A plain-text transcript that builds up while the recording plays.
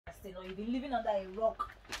interesting or you've been living under a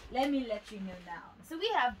rock, let me let you know now. So we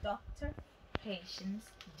have Dr. Patience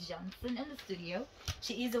Johnson in the studio.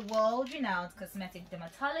 She is a world-renowned cosmetic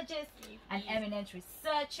dermatologist, an eminent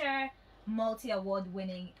researcher, multi-award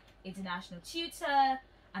winning international tutor,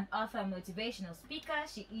 an author and motivational speaker.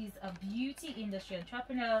 She is a beauty industry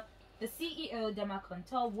entrepreneur, the CEO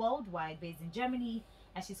Dermacontour Worldwide based in Germany,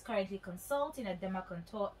 and she's currently consulting at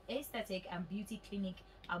Dermacontour Aesthetic and Beauty Clinic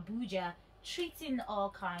Abuja, treating all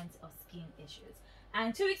kinds of skin issues.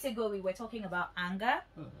 And 2 weeks ago we were talking about anger,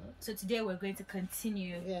 so today we're going to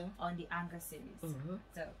continue on the anger series.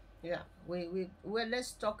 So well,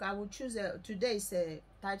 let's talk. I will choose today's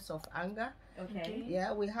types of anger. Okay.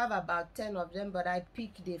 Yeah, we have about 10 of them, but I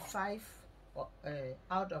picked the 5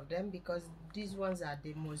 out of them because these ones are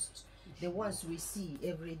the ones we see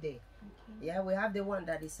every day. Yeah, we have the one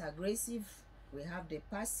that is aggressive, we have the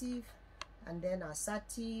passive, and then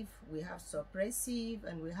assertive, we have suppressive,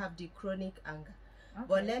 and we have the chronic anger.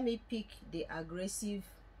 But let me pick the aggressive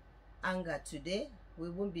anger today. We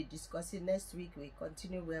won't be discussing next week. We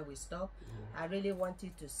continue where we stop. I really want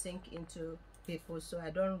it to sink into people, so I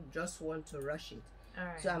don't just want to rush it.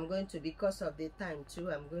 So I'm going to, because of the time too,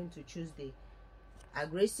 I'm going to choose the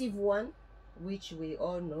aggressive one, which we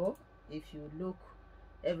all know. If you look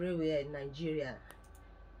everywhere in Nigeria,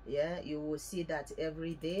 yeah, you will see that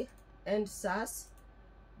every day. And SARS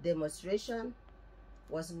demonstration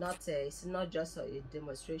was not it's not just a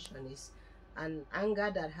demonstration, it's an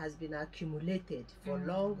anger that has been accumulated for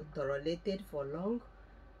long, tolerated for long,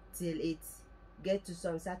 till it get to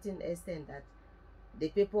some certain extent that the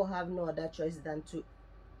people have no other choice than to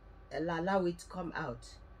allow it to come out.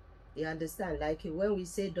 You understand? Like when we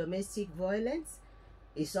say domestic violence,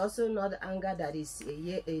 it's also not anger that is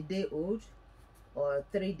a day old or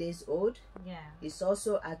 3 days old. Yeah, it's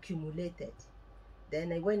also accumulated.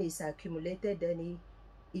 Then when it's accumulated, then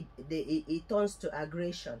it turns to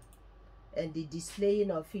aggression, and the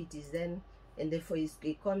displaying of it is then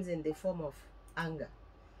it comes in the form of anger.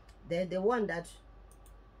 Then the one that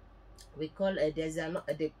we call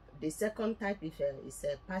the second type is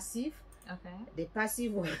a passive. okay. The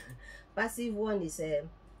passive one is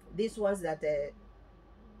these ones that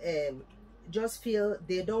just feel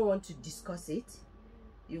they don't want to discuss it.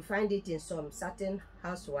 You find it in some certain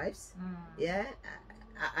housewives. Yeah,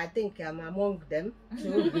 I think I'm among them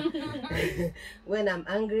too. When I'm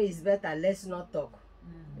angry, it's better let's not talk.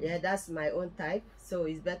 Yeah, that's my own type, so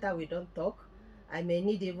it's better we don't talk. I may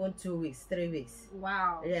need even 2 weeks, 3 weeks.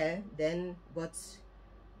 Wow. Yeah, then, but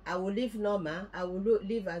I will live normal. I will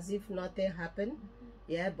live as if nothing happened.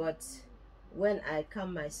 Yeah, but when I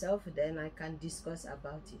calm myself, then I can discuss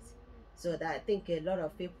about it. So that I think a lot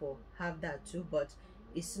of people have that too, but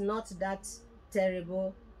it's not that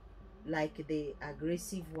terrible like the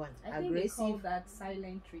aggressive one. I think they call that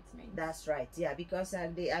silent treatment. That's right. Yeah, because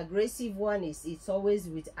the aggressive one it's always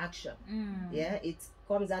with action. Yeah, it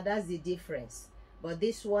comes out, that's the difference. But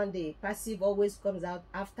this one, the passive, always comes out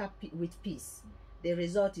after with peace. The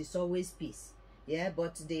result is always peace. Yeah,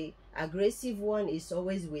 but the aggressive one is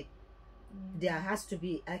always with there has to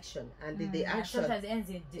be action, and the action sometimes ends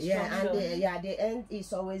in destruction. Yeah, and the end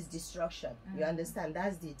is always destruction. You understand?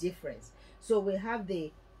 That's the difference. So we have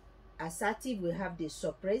the assertive, we have the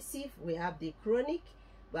suppressive, we have the chronic,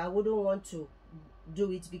 but I wouldn't want to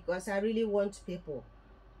do it because I really want people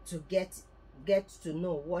to get to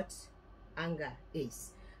know what anger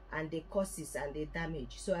is and the causes and the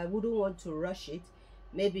damage. So I wouldn't want to rush it.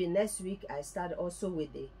 Maybe next week I start also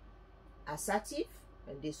with the assertive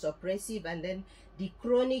and the suppressive, and then the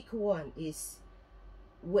chronic one is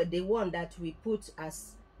the one that we put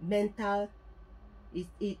as mental.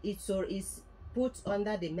 It's put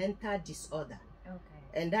under the mental disorder. Okay.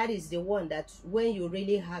 And that is the one that when you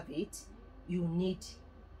really have it, you need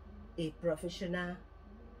a professional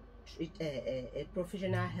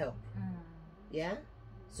help. Yeah,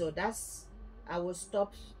 so that's, I will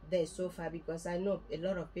stop there so far because I know a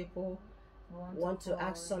lot of people want to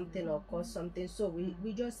ask something or call something, so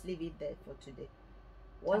we just leave it there for today.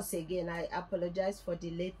 Once again, I apologize for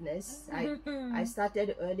the lateness. I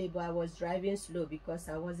started early, but I was driving slow because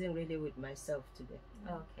I wasn't really with myself today.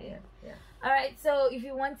 Okay. Yeah. All right. So if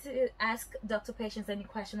you want to ask Dr. Patience any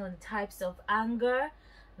question on types of anger,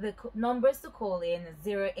 the numbers to call in is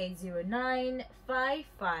 0809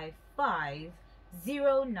 555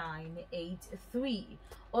 0983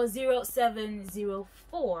 or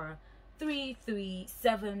 0704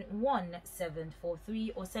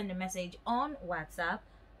 3371743, or send a message on WhatsApp.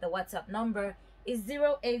 The WhatsApp number is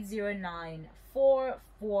 0809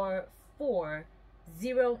 444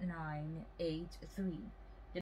 0983.